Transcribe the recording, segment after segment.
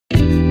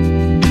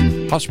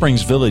Hot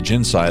Springs Village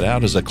Inside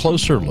Out is a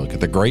closer look at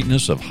the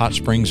greatness of Hot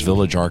Springs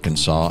Village,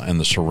 Arkansas, and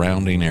the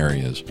surrounding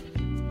areas.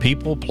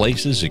 People,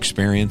 places,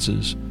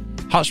 experiences.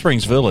 Hot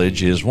Springs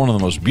Village is one of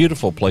the most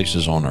beautiful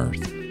places on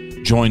earth.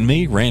 Join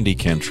me, Randy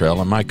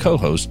Cantrell, and my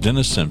co-host,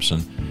 Dennis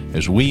Simpson,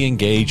 as we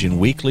engage in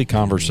weekly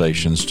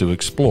conversations to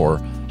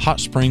explore Hot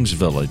Springs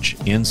Village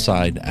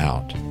Inside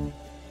Out.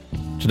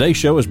 Today's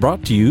show is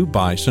brought to you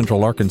by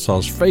Central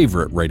Arkansas's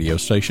favorite radio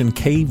station,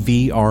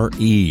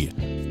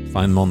 KVRE.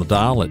 Find them on the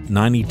dial at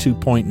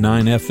 92.9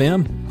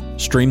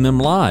 FM. Stream them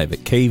live at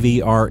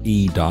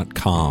kvre.com.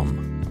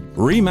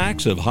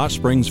 RE/MAX of Hot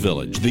Springs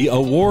Village, the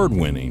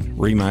award-winning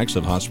RE/MAX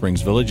of Hot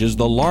Springs Village, is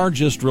the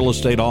largest real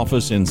estate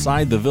office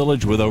inside the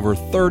village with over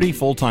 30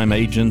 full-time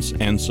agents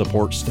and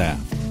support staff.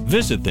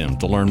 Visit them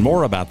to learn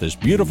more about this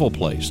beautiful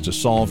place to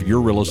solve your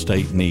real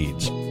estate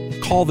needs.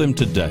 Call them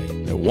today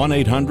at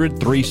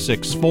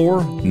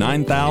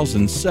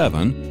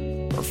 1-800-364-9007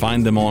 or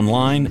find them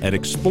online at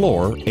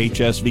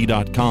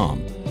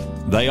explorehsv.com.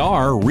 They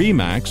are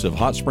RE/MAX of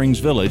Hot Springs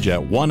Village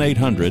at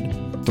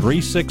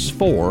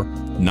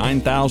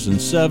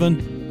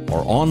 1-800-364-9007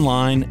 or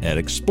online at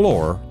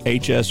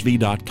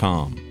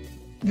explorehsv.com.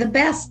 The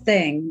best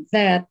thing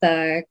that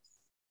the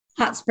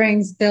Hot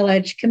Springs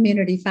Village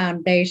Community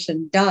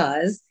Foundation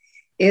does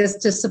is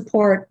to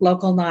support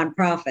local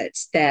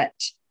nonprofits that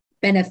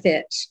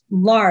benefit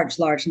large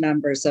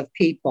numbers of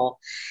people.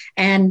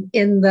 And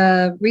in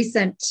the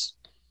recent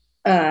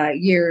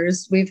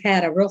years, we've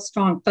had a real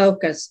strong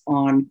focus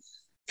on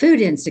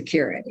food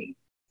insecurity.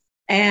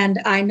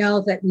 And I know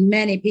that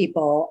many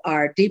people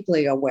are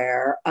deeply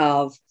aware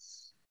of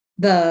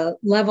the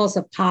levels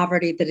of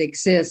poverty that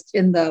exist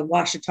in the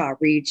Ouachita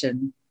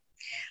region.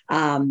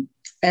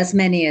 As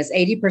many as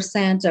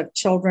 80% of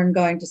children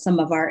going to some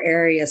of our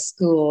area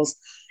schools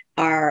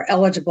are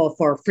eligible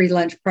for a free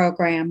lunch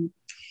program.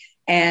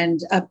 And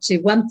up to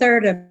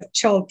 1/3 of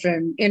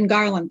children in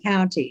Garland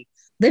County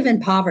live in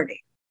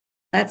poverty.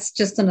 That's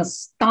just an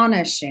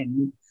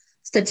astonishing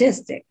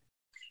statistic.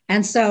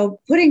 And so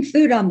putting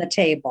food on the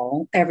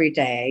table every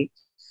day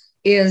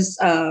is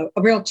a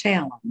real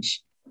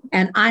challenge.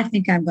 And I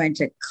think I'm going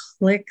to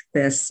click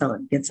this so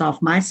it gets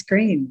off my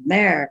screen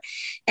there.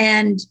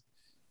 And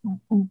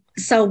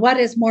so what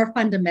is more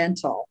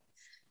fundamental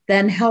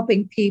than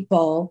helping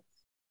people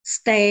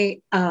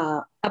stay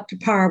up to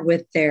par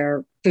with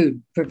their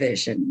food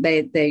provision?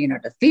 They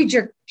to feed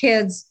your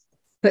kids,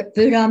 put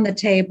food on the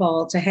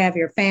table, to have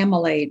your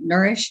family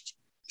nourished,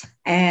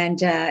 and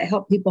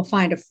help people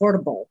find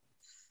affordable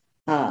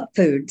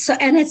food. So,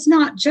 and it's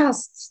not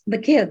just the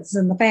kids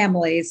and the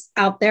families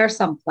out there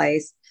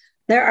someplace.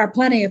 There are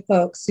plenty of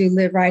folks who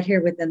live right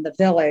here within the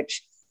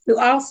village who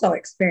also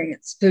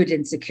experience food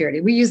insecurity.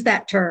 We use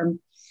that term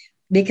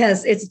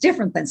because it's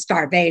different than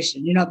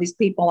starvation. These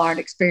people aren't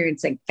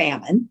experiencing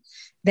famine.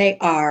 They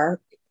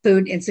are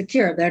food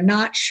insecure. They're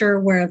not sure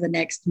where the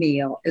next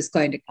meal is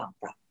going to come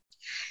from.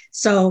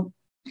 So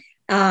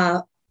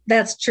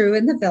that's true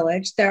in the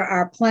village. There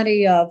are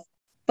plenty of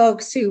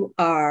folks who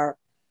are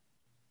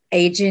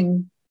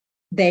aging.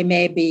 They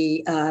may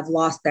be have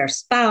lost their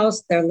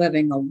spouse. They're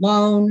living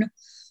alone.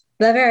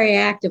 The very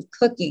act of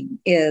cooking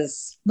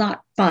is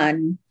not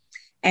fun,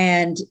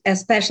 and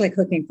especially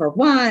cooking for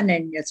one.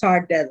 And it's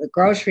hard the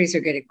groceries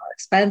are getting more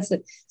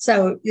expensive.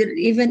 So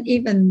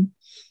even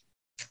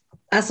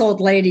us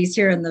old ladies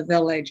here in the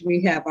village,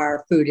 we have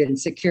our food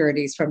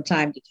insecurities from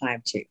time to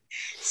time too.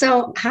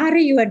 So how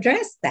do you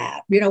address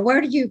that? Where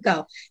do you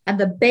go? And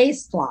the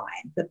best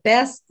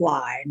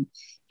line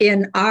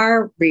in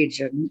our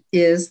region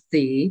is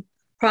the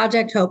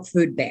Project Hope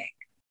Food Bank.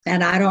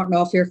 And I don't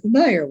know if you're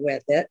familiar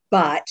with it,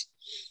 but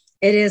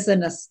it is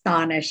an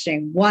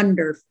astonishing,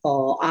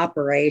 wonderful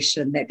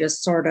operation that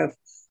just sort of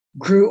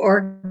grew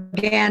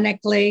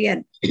organically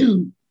and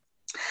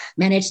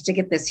managed to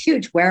get this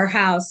huge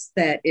warehouse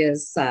that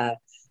is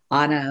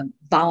on a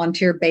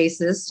volunteer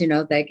basis.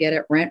 They get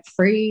it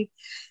rent-free,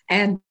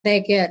 and they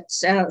get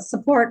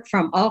support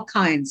from all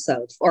kinds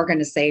of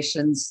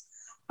organizations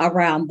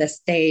around the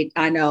state.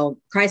 I know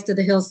Christ of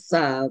the Hills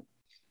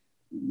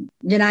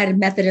United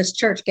Methodist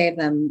Church gave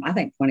them, I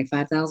think,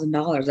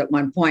 $25,000 at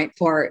one point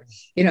for,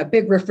 a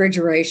big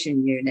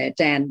refrigeration unit.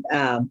 And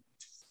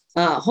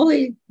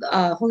Holy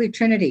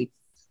Trinity,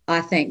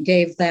 I think,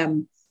 gave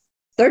them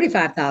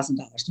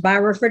 $35,000 to buy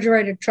a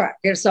refrigerated truck.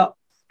 So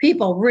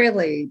people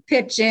really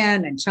pitch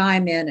in and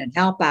chime in and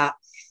help out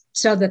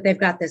so that they've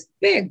got this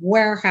big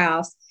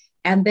warehouse,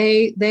 and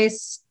they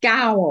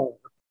scour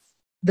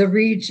the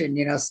region,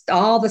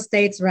 all the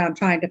states around,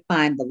 trying to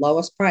find the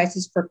lowest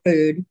prices for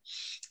food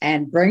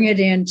and bring it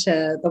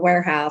into the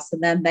warehouse.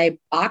 And then they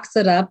box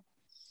it up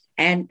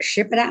and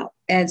ship it out.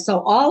 And so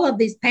all of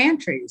these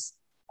pantries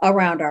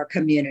around our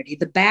community,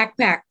 the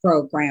backpack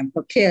program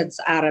for kids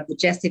out of the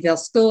Jessieville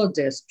School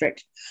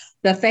District,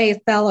 the Faith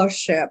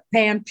Fellowship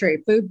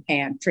Pantry, Food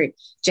Pantry,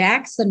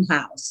 Jackson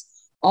House,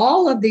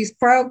 all of these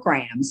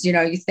programs,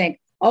 you think,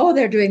 oh,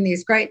 they're doing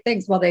these great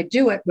things. Well, they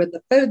do it with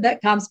the food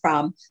that comes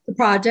from the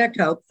Project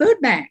Hope Food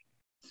Bank.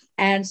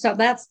 And so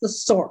that's the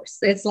source.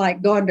 It's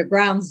like going to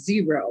ground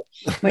zero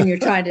when you're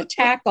trying to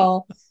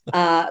tackle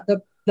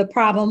the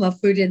problem of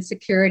food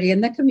insecurity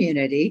in the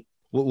community.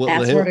 Well,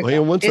 hang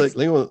on one second.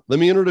 Hang on. Let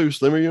me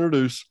introduce.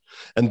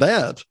 And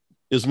that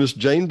is Miss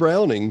Jane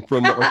Browning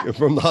from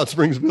the Hot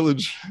Springs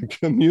Village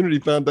Community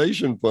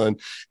Foundation Fund.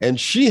 And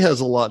she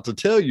has a lot to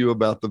tell you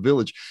about the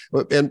village.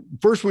 And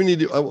first we need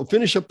to, I will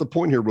finish up the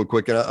point here real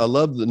quick. And I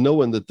love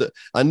knowing that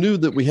I knew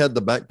that we had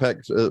the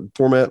backpack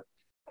format.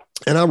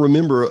 And I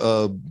remember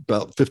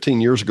about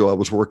 15 years ago, I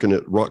was working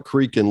at Rock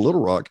Creek in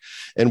Little Rock,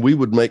 and we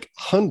would make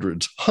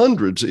hundreds,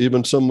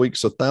 even some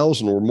weeks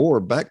 1,000 or more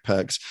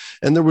backpacks.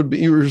 And there would be,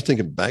 you were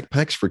thinking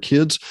backpacks for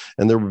kids,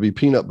 and there would be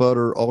peanut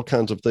butter, all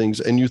kinds of things.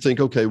 And you think,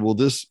 okay, well,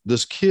 this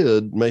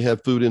kid may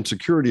have food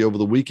insecurity over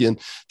the weekend.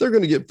 They're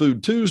going to get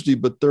food Tuesday,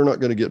 but they're not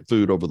going to get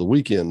food over the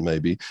weekend,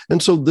 maybe.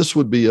 And so this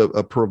would be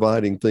a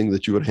providing thing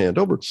that you would hand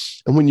over.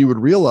 And when you would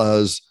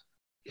realize,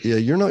 yeah,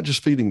 you're not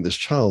just feeding this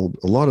child.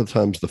 A lot of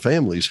times the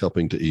family's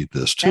helping to eat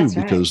this too,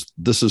 because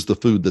this is the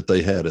food that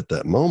they had at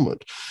that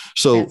moment.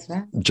 So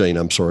Jane,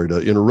 I'm sorry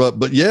to interrupt,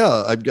 but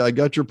yeah, I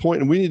got your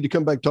point. And we need to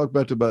come back, talk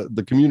about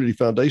the community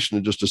foundation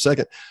in just a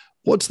second.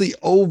 What's the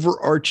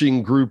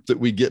overarching group that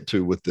we get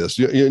to with this?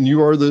 And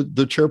you are the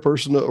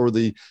chairperson, or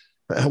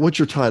what's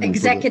your title?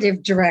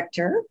 Executive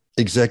director.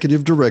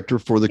 Executive director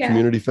for the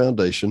community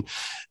foundation.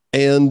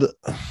 And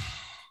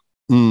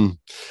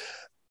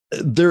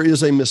there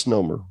is a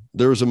misnomer.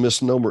 There is a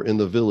misnomer in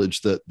the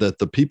village that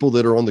the people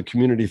that are on the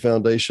community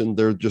foundation,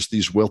 they're just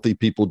these wealthy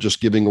people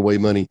just giving away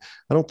money.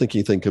 I don't think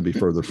anything could be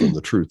further from the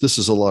truth. This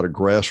is a lot of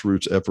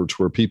grassroots efforts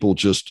where people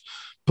just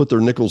put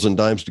their nickels and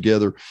dimes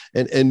together.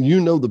 And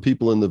the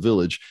people in the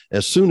village,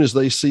 as soon as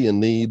they see a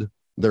need,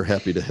 they're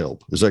happy to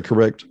help. Is that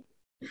correct?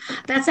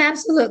 That's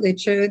absolutely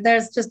true.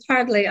 There's just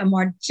hardly a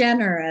more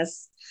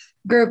generous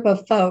group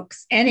of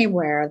folks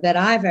anywhere that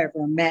I've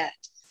ever met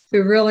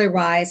who really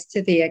rise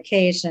to the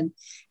occasion.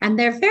 And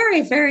they're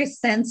very, very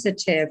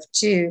sensitive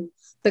to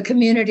the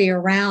community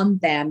around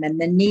them and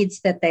the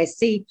needs that they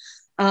see.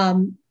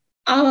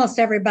 Almost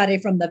everybody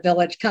from the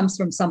village comes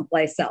from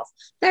someplace else.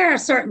 There are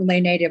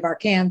certainly Native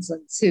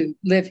Arkansans who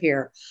live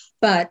here,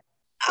 but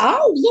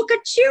look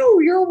at you.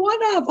 You're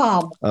one of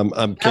them.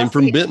 I came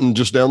from Benton,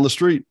 just down the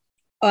street.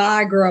 Well,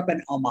 I grew up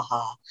in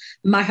Omaha.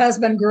 My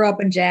husband grew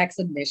up in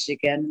Jackson,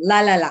 Michigan.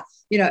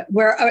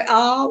 Where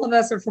all of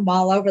us are from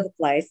all over the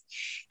place.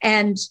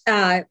 And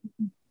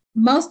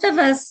most of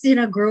us,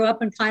 grew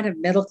up in kind of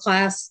middle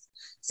class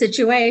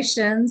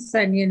situations.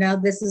 And,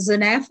 this is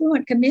an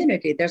affluent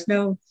community. There's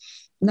no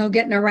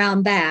getting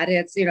around that.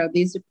 It's,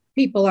 these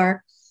people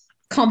are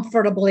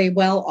comfortably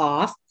well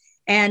off.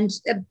 And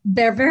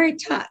they're very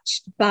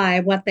touched by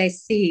what they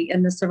see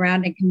in the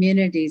surrounding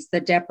communities, the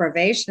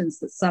deprivations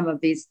that some of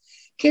these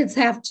kids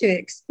have to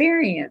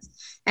experience.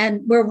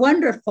 And we're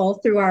wonderful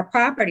through our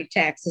property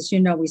taxes.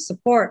 We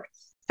support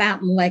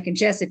Fountain Lake and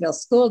Jessieville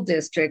school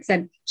districts.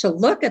 And to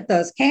look at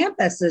those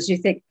campuses, you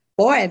think,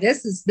 boy,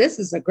 this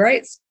is a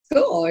great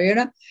school,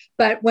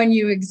 But when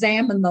you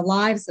examine the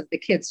lives of the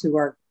kids who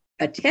are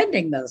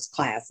attending those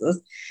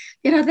classes,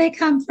 they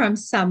come from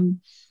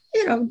some,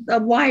 a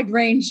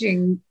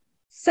wide-ranging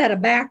set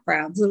of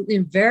backgrounds,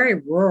 in very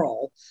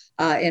rural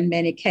in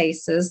many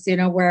cases,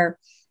 where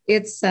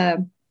it's,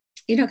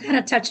 kind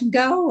of touch and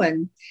go.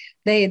 And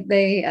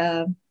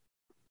they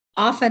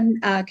often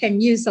can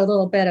use a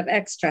little bit of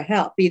extra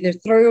help, either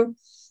through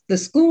the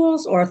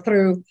schools or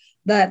through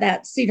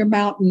that Cedar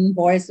Mountain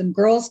Boys and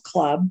Girls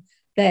Club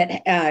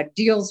that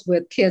deals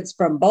with kids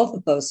from both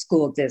of those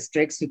school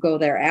districts who go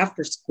there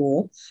after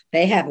school.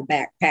 They have a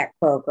backpack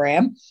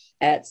program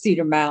at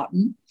Cedar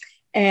Mountain.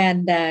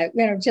 And,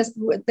 just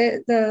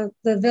the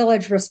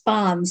village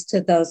responds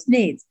to those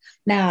needs.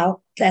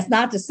 Now, that's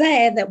not to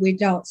say that we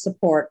don't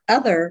support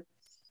other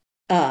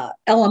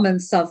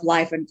elements of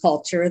life and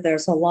culture.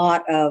 There's a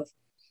lot of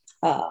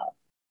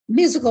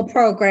musical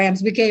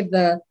programs. We gave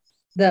the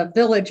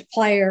village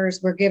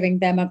players, we're giving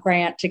them a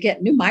grant to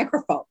get new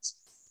microphones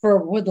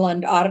for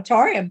Woodland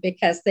Auditorium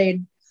because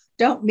they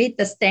don't meet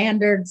the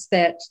standards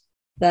that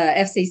the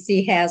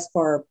FCC has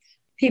for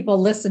people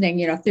listening,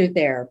 through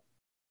their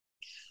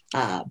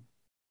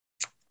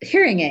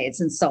hearing aids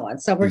and so on.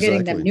 So we're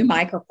getting them new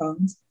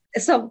microphones.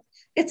 So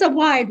it's a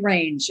wide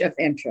range of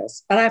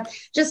interests. But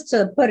just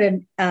to put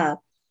an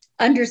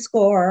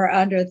underscore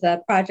under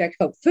the Project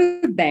Hope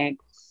Food Bank,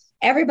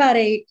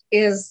 everybody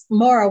is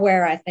more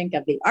aware, I think,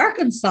 of the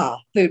Arkansas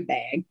Food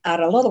Bank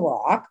out of Little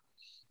Rock,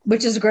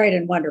 which is a great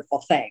and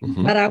wonderful thing.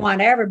 Mm-hmm. But I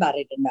want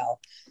everybody to know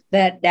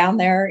that down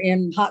there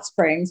in Hot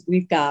Springs,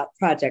 we've got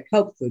Project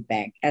Hope Food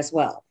Bank as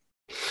well.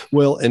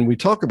 Well, and we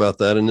talk about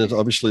that, and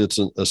obviously it's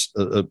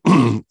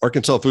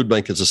Arkansas Food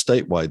Bank is a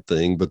statewide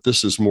thing, but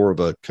this is more of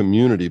a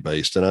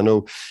community-based. And I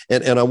know,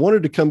 and I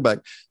wanted to come back,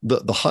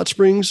 the Hot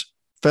Springs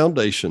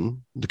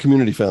Foundation, the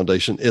Community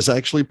Foundation, is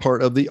actually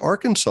part of the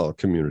Arkansas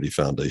Community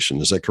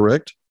Foundation. Is that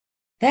correct?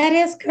 That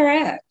is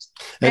correct.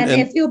 And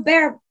if you'll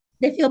bear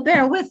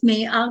with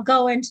me, I'll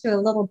go into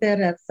a little bit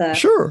of the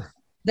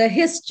the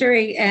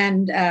history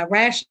and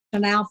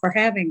rationale for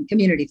having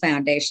community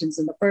foundations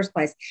in the first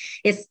place.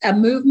 It's a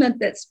movement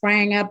that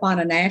sprang up on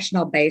a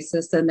national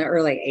basis in the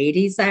early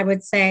 80s, I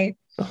would say.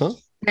 Uh-huh.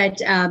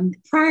 But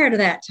prior to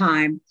that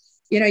time,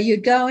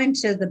 you'd go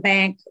into the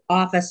bank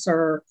office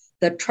or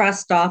the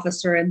trust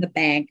officer in the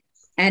bank,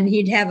 and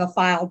he'd have a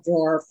file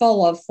drawer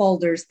full of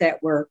folders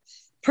that were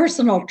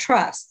personal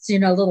trusts,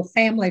 little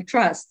family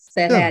trusts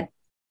that had,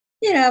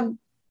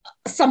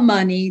 some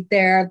money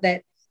there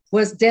that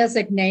was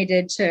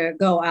designated to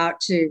go out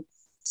to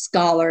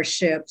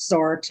scholarships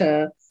or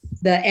to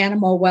the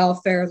Animal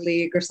Welfare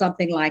League or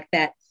something like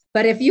that.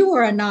 But if you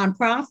were a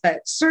nonprofit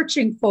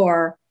searching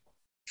for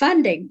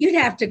funding, you'd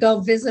have to go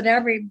visit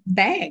every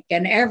bank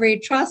and every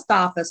trust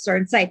officer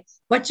and say,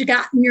 what you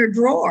got in your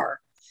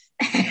drawer?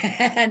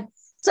 And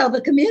so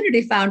the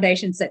community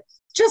foundation said,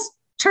 just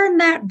turn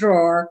that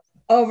drawer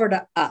over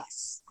to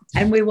us,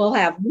 and we will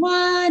have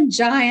one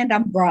giant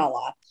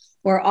umbrella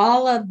where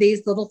all of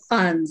these little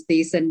funds,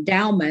 these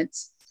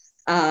endowments,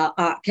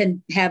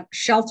 can have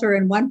shelter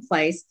in one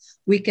place.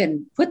 We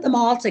can put them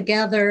all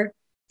together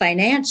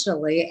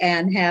financially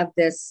and have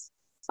this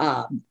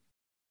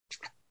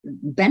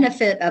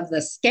benefit of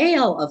the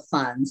scale of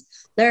funds.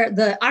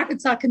 The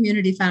Arkansas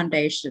Community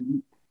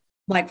Foundation,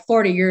 like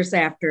 40 years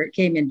after it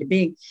came into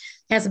being,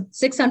 has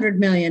 $600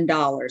 million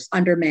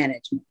under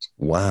management.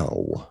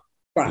 Wow.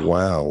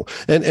 Wow.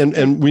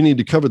 And we need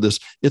to cover this.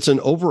 It's an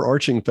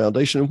overarching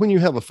foundation. And when you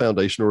have a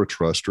foundation or a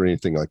trust or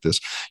anything like this,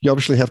 you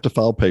obviously have to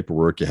file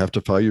paperwork. You have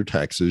to file your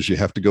taxes. You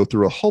have to go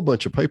through a whole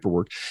bunch of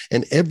paperwork.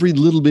 And every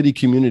little bitty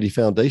community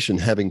foundation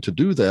having to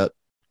do that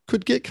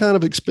could get kind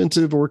of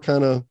expensive or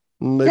kind of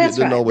maybe that's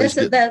it didn't right. always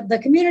this get. Is the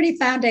community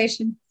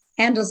foundation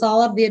handles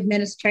all of the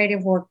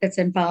administrative work that's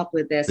involved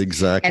with this.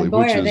 Exactly. And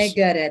boy, are they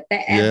good at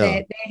that.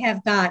 And they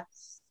have got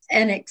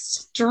an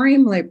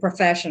extremely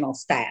professional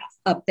staff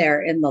up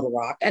there in Little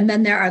Rock. And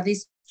then there are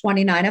these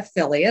 29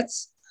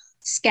 affiliates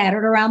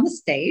scattered around the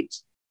state.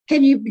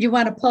 Can you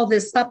want to pull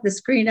the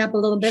screen up a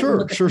little bit?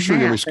 Sure.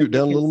 Can we scoot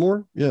down a little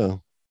more? Yeah.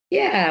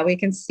 Yeah, we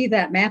can see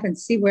that map and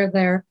see where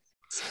they're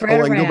spread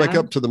around. I can go back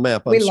up to the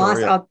map. I'm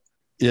sorry.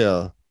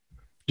 Yeah.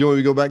 Do you want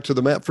me to go back to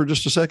the map for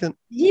just a second?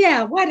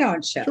 Yeah, why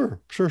don't you?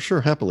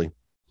 Sure. Happily.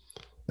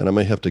 And I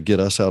may have to get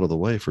us out of the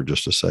way for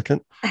just a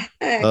second.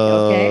 Okay.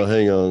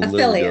 Hang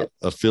on.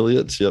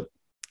 Affiliates. Yep.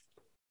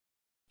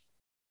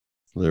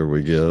 There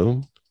we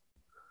go.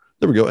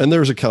 And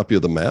there's a copy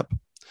of the map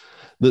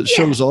that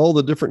shows all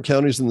the different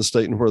counties in the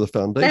state and where the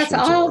foundations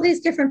That's all are. These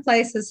different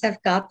places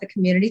have got the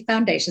community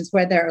foundations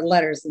where there are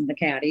letters in the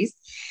counties.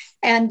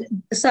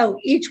 And so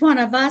each one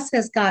of us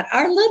has got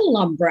our little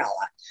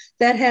umbrella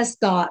that has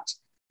got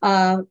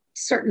a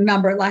certain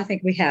number. I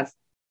think we have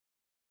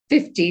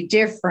 50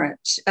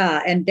 different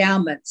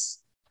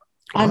endowments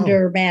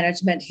under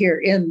management here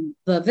in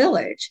the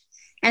village.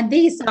 And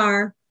these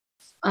are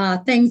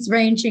things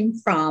ranging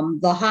from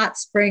the Hot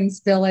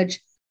Springs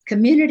Village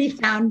Community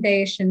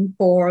Foundation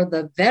for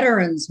the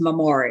Veterans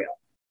Memorial.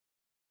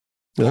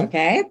 Yeah.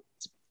 Okay.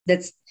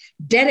 That's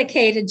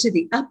dedicated to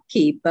the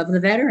upkeep of the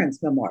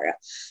Veterans Memorial.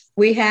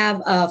 We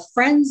have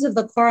Friends of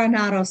the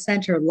Coronado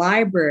Center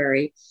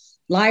Library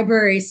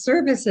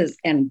Services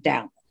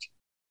Endowment.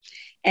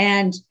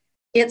 And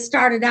it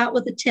started out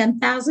with a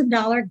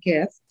 $10,000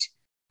 gift,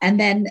 and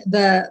then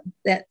that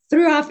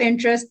threw off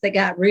interest that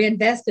got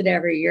reinvested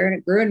every year, and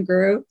it grew and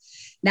grew.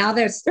 Now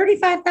there's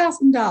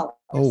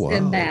 $35,000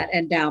 in that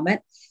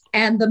endowment,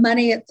 and the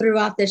money it threw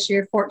off this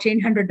year,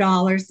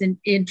 $1,400 in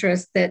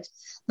interest that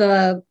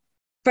the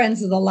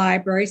Friends of the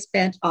Library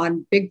spent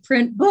on big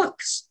print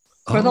books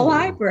for the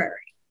library.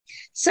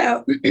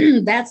 So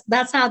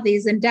that's how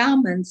these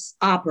endowments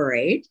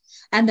operate,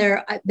 and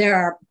there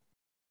are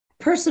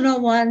personal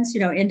ones,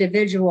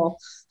 individual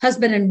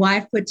husband and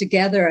wife put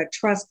together a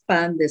trust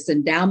fund, this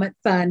endowment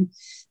fund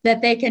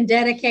that they can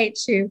dedicate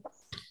to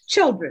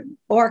children,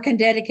 or can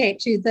dedicate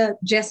to the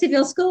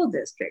Jessieville School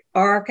District,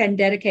 or can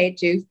dedicate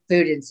to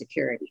food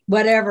insecurity,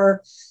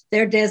 whatever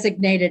their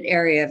designated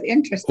area of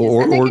interest is.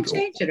 And they can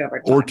change it over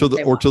time. Or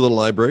to the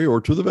library,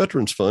 or to the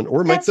Veterans Fund,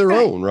 or make their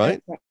own,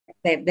 right?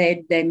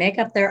 They make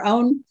up their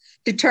own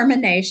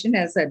determination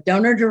as a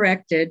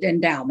donor-directed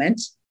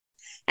endowment.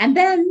 And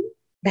then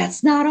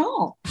that's not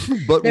all.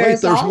 But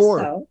there's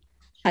more.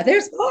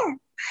 There's more.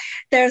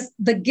 There's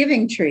the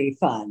Giving Tree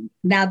Fund.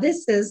 Now,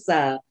 this is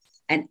an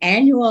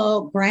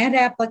annual grant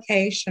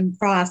application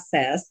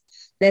process.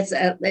 It's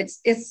a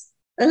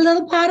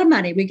little pot of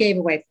money. We gave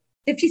away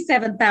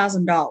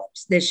 $57,000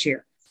 this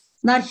year.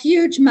 Not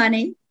huge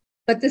money,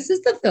 but this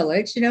is the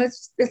village.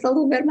 It's a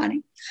little bit of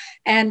money.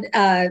 And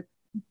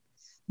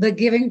the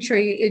Giving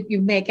Tree,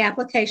 you make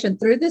application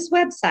through this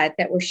website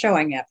that we're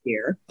showing up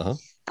here.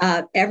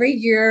 Every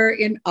year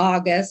in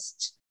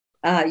August,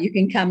 you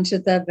can come to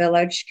the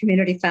Village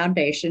Community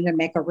Foundation and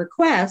make a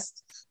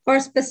request for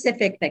a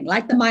specific thing,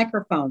 like the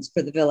microphones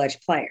for the Village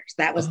Players.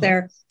 That was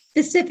their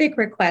specific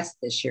request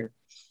this year.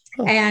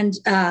 And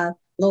a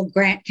little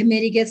grant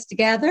committee gets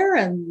together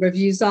and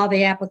reviews all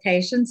the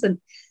applications. And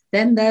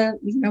then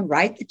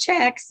write the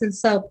checks. And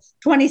so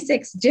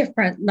 26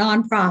 different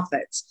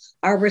nonprofits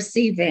are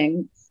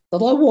receiving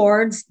little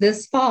awards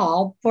this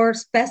fall for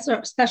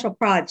special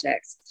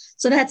projects.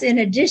 So that's in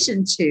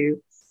addition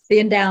to the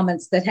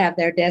endowments that have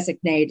their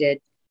designated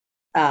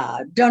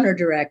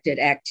donor-directed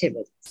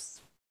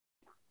activities.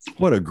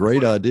 What a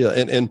great idea.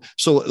 And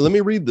so let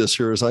me read this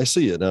here as I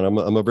see it. And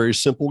I'm a very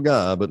simple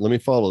guy, but let me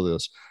follow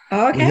this.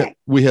 Okay.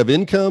 We have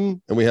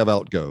income and we have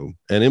outgo.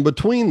 And in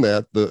between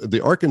that,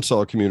 the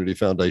Arkansas Community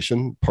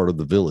Foundation, part of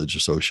the Village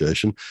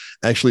Association,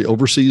 actually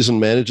oversees and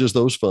manages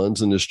those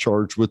funds and is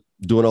charged with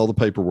doing all the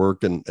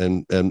paperwork and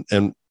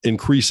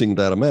increasing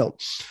that amount.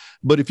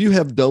 But if you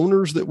have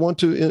donors that want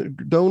to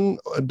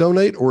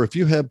donate, or if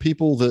you have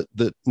people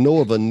that know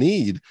of a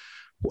need,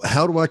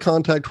 how do I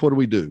contact? What do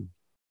we do?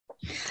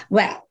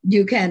 Well,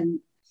 you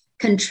can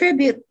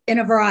contribute in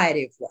a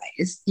variety of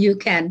ways.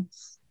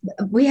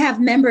 We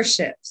have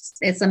memberships.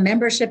 It's a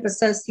membership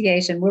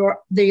association. We're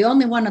the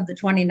only one of the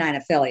 29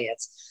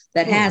 affiliates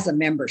that has a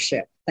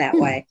membership that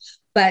way,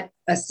 but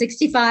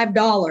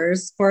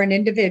 $65 for an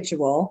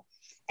individual.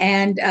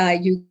 And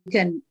you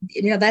can,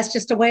 that's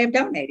just a way of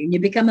donating. You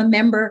become a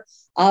member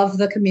of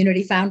the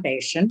Community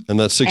Foundation. And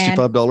that's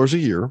 $65 a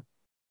year.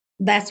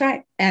 That's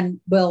right. And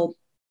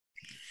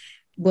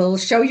we'll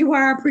show you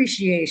our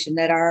appreciation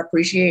at our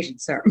appreciation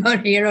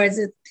ceremony,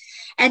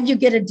 and you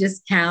get a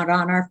discount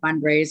on our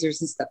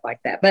fundraisers and stuff like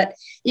that. But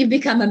you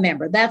become a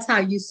member. That's how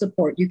you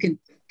support. You can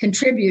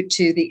contribute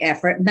to the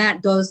effort, and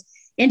that goes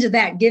into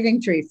that Giving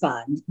Tree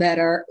Fund that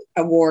are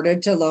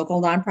awarded to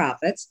local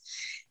nonprofits.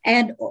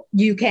 And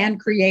you can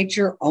create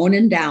your own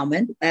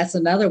endowment. That's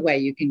another way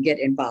you can get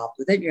involved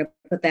with it. You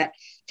put that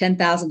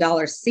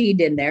 $10,000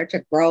 seed in there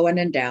to grow an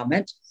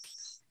endowment.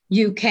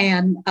 You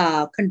can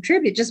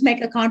contribute, just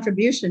make a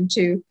contribution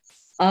to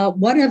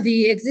one of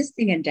the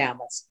existing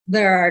endowments.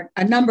 There are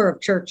a number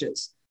of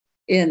churches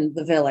in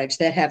the Village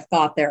that have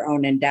got their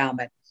own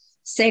endowment.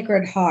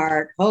 Sacred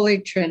Heart,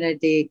 Holy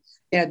Trinity,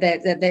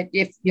 that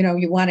if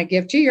you want to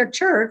give to your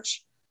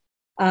church,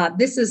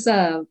 this is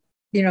a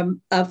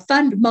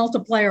fund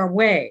multiplier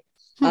way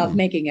of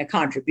making a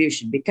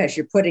contribution, because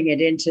you're putting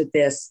it into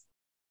this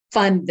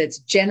fund that's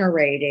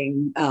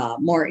generating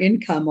more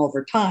income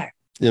over time.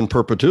 In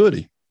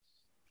perpetuity.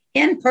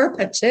 In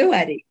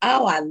perpetuity.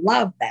 Oh, I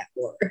love that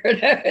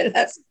word.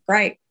 That's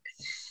great.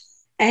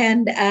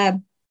 And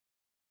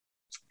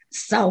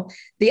so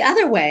the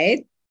other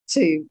way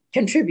to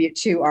contribute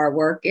to our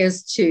work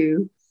is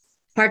to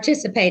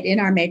participate in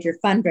our major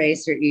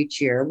fundraiser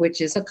each year,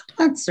 which is a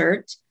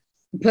concert.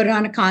 We put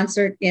on a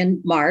concert in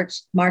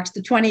March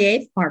the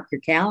 28th, mark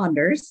your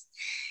calendars.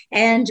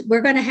 And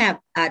we're going to have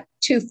a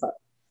twofer.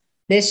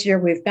 This year,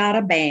 we've got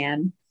a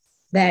band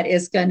that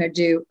is going to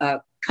do a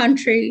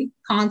country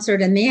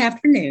concert in the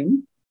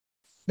afternoon.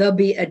 There'll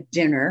be a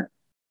dinner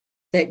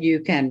that you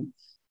can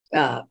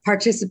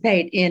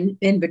participate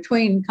in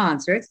between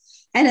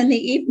concerts. And in the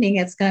evening,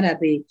 it's going to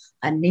be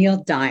a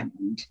Neil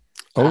Diamond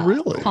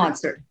really?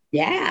 Concert.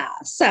 Yeah.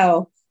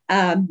 So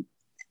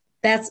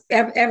that's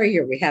every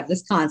year we have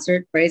this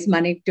concert, raise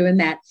money doing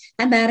that.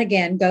 And that,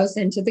 again, goes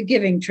into the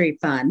Giving Tree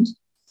Fund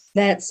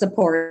that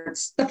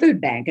supports the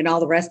food bank and all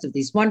the rest of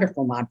these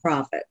wonderful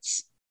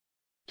nonprofits.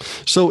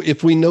 So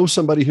if we know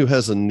somebody who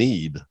has a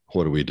need,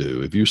 what do we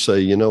do? If you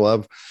say,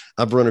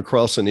 I've run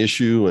across an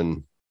issue,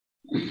 and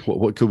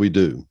what could we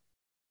do?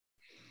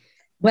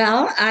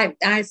 Well,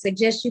 I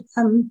suggest you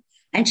come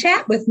and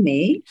chat with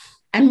me,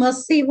 and we'll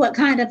see what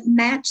kind of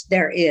match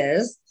there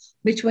is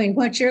between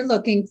what you're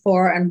looking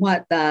for and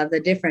what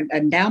the different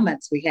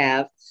endowments we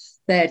have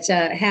that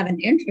have an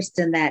interest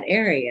in that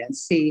area, and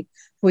see if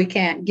we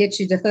can't get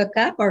you to hook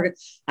up, or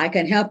I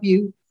can help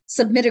you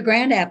submit a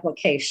grant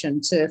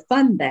application to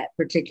fund that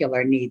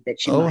particular need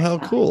that you how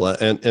find. Cool.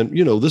 And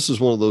this is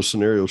one of those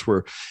scenarios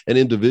where an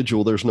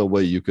individual, there's no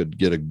way you could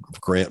get a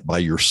grant by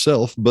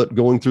yourself, but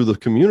going through the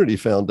Community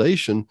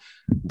Foundation,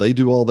 they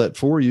do all that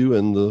for you.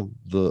 And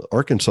the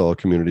Arkansas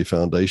Community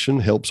Foundation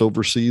helps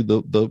oversee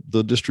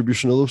the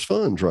distribution of those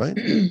funds, right?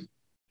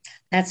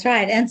 That's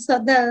right. And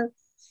so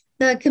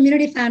the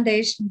Community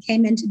Foundation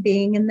came into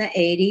being in the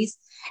 80s.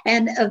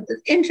 And an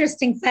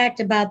interesting fact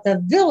about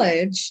the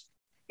Village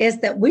is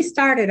that we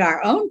started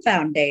our own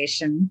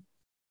foundation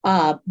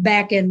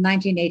back in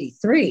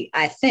 1983,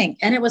 I think.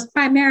 And it was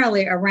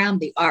primarily around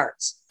the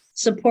arts,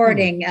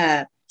 supporting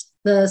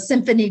the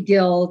Symphony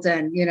Guild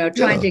and,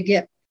 trying to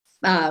get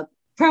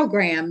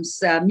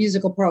programs,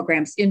 musical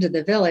programs into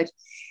the Village.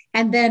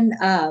 And then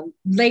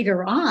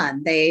later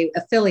on, they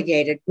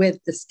affiliated with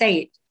the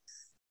state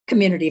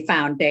Community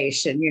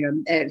Foundation.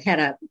 It had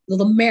a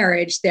little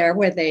marriage there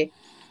where they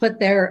put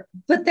their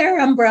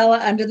umbrella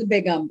under the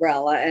big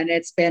umbrella, and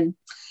it's been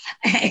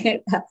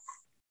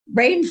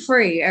rain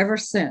free ever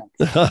since.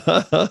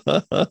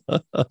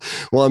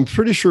 Well, I'm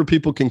pretty sure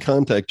people can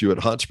contact you at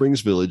Hot Springs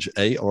Village,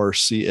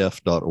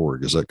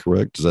 arcf.org. Is that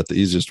correct? Is that the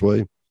easiest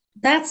way?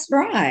 That's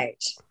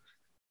right.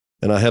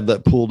 And I have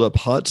that pulled up,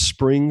 Hot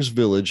Springs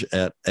Village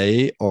at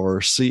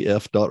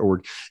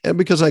arcf.org. And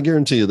because I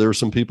guarantee you, there are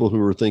some people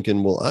who are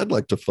thinking, well, I'd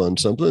like to fund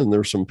something. And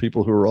there's some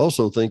people who are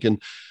also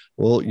thinking,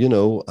 well,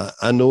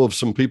 I know of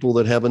some people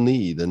that have a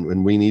need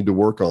and we need to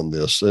work on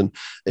this. And,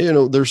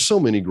 there's so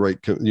many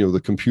great,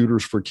 the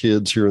computers for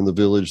kids here in the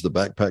village, the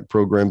backpack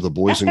program, the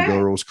Boys and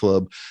Girls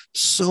Club,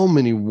 so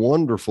many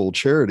wonderful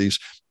charities.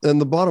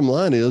 And the bottom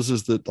line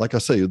is that, like I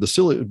say,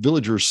 the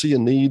villagers see a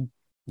need,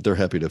 they're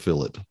happy to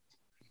fill it.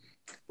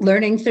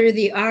 Learning through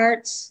the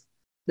arts,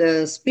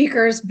 the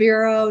Speakers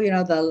Bureau,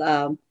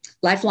 the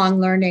Lifelong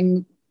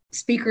Learning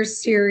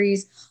Speakers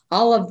Series,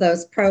 all of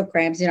those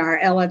programs, are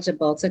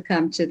eligible to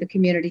come to the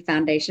Community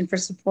Foundation for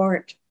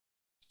support.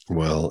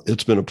 Well,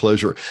 it's been a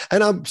pleasure.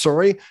 And I'm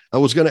sorry, I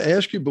was going to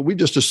ask you, but we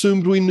just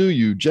assumed we knew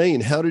you.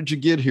 Jane, how did you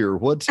get here?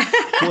 You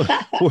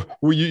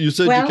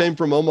said you came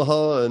from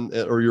Omaha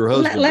or your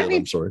husband?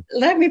 I'm sorry.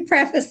 Let me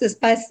preface this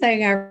by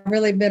saying I've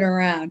really been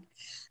around.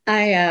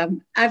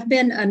 I've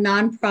been a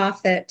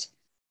nonprofit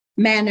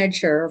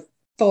manager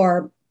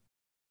for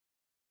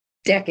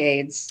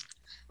decades,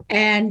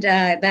 and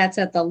that's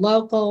at the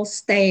local,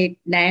 state,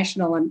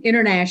 national, and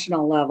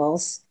international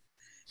levels,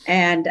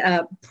 and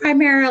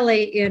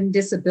primarily in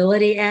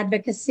disability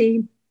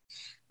advocacy,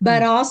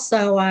 but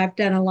also I've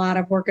done a lot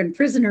of work in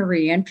prisoner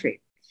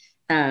reentry.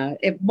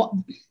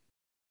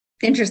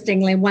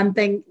 Interestingly, one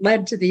thing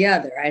led to the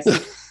other. I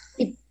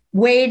see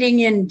wading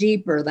in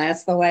deeper.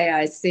 That's the way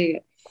I see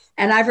it.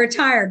 And I've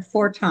retired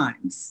 4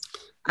 times.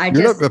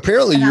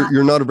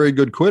 You're not a very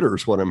good quitter,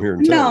 is what I'm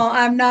hearing. No,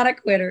 I'm not a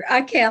quitter.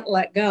 I can't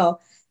let go.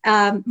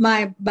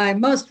 My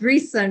most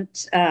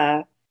recent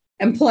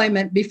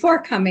employment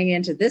before coming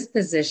into this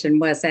position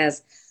was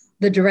as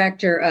the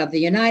director of the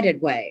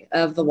United Way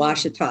of the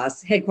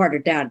Ouachitas,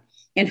 headquartered down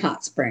in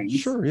Hot Springs.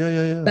 Sure,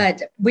 yeah.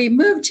 But we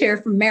moved here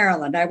from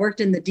Maryland. I worked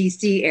in the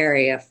D.C.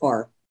 area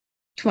for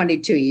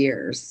 22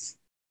 years.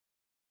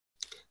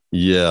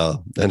 Yeah.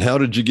 And how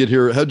did you get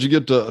here? How'd you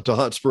get to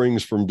Hot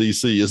Springs from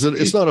DC?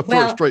 It's not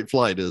a straight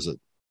flight, is it?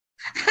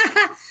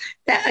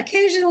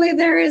 Occasionally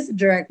there is a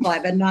direct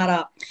flight, but not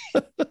up.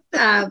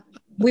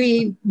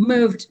 We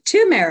moved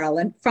to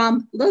Maryland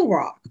from Little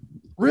Rock.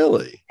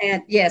 Really?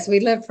 And yes, we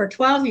lived for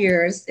 12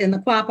 years in the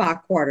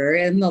Quapaw Quarter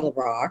in Little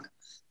Rock.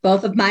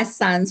 Both of my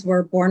sons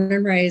were born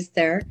and raised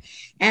there.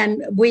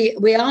 And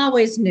we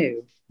always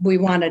knew we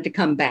wanted to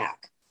come back.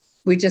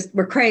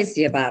 We're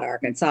crazy about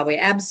Arkansas. We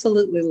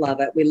absolutely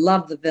love it. We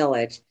love the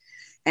village.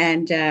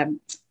 And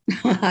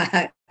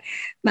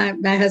my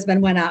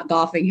husband went out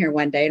golfing here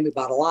one day and we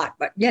bought a lot,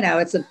 but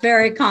it's a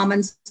very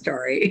common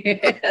story.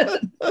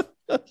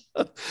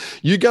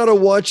 You got to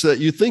watch that.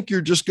 You think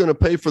you're just going to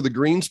pay for the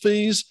greens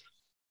fees.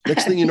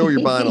 Next thing you know,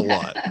 you're buying a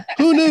lot.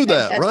 Who knew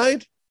that,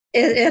 right?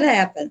 It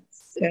happens.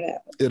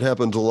 It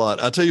happens a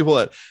lot. I tell you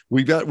what,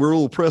 we're a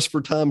little pressed for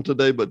time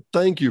today, but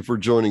thank you for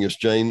joining us,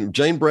 Jane.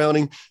 Jane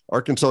Browning,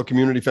 Arkansas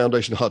Community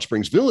Foundation, Hot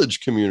Springs Village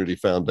Community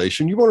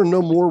Foundation. You want to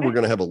know more? We're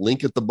going to have a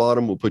link at the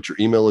bottom. We'll put your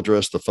email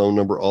address, the phone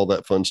number, all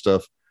that fun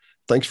stuff.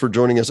 Thanks for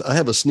joining us. I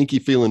have a sneaky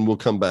feeling we'll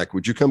come back.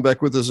 Would you come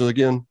back with us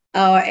again?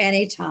 Oh,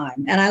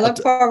 anytime. And I look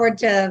forward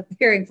to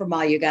hearing from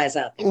all you guys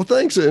out there. Well,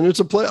 thanks. And it's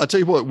a play. I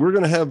tell you what,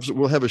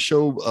 we'll have a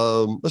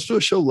show. Let's do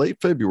a show late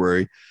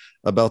February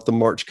about the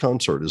March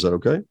concert. Is that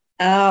okay?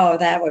 Oh,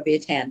 that would be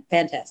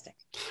fantastic.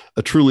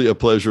 Truly a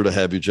pleasure to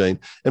have you, Jane.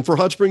 And for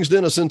Hot Springs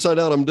Dennis Inside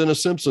Out, I'm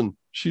Dennis Simpson.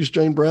 She's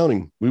Jane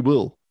Browning. We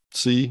will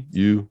see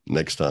you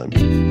next time.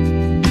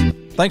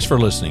 Thanks for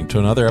listening to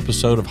another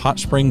episode of Hot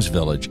Springs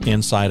Village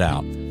Inside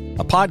Out,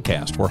 a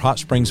podcast where Hot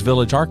Springs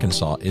Village,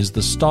 Arkansas is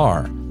the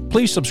star.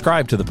 Please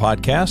subscribe to the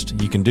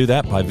podcast. You can do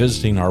that by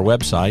visiting our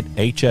website,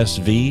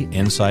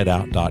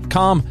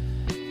 hsvinsideout.com,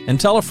 and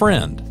tell a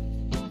friend.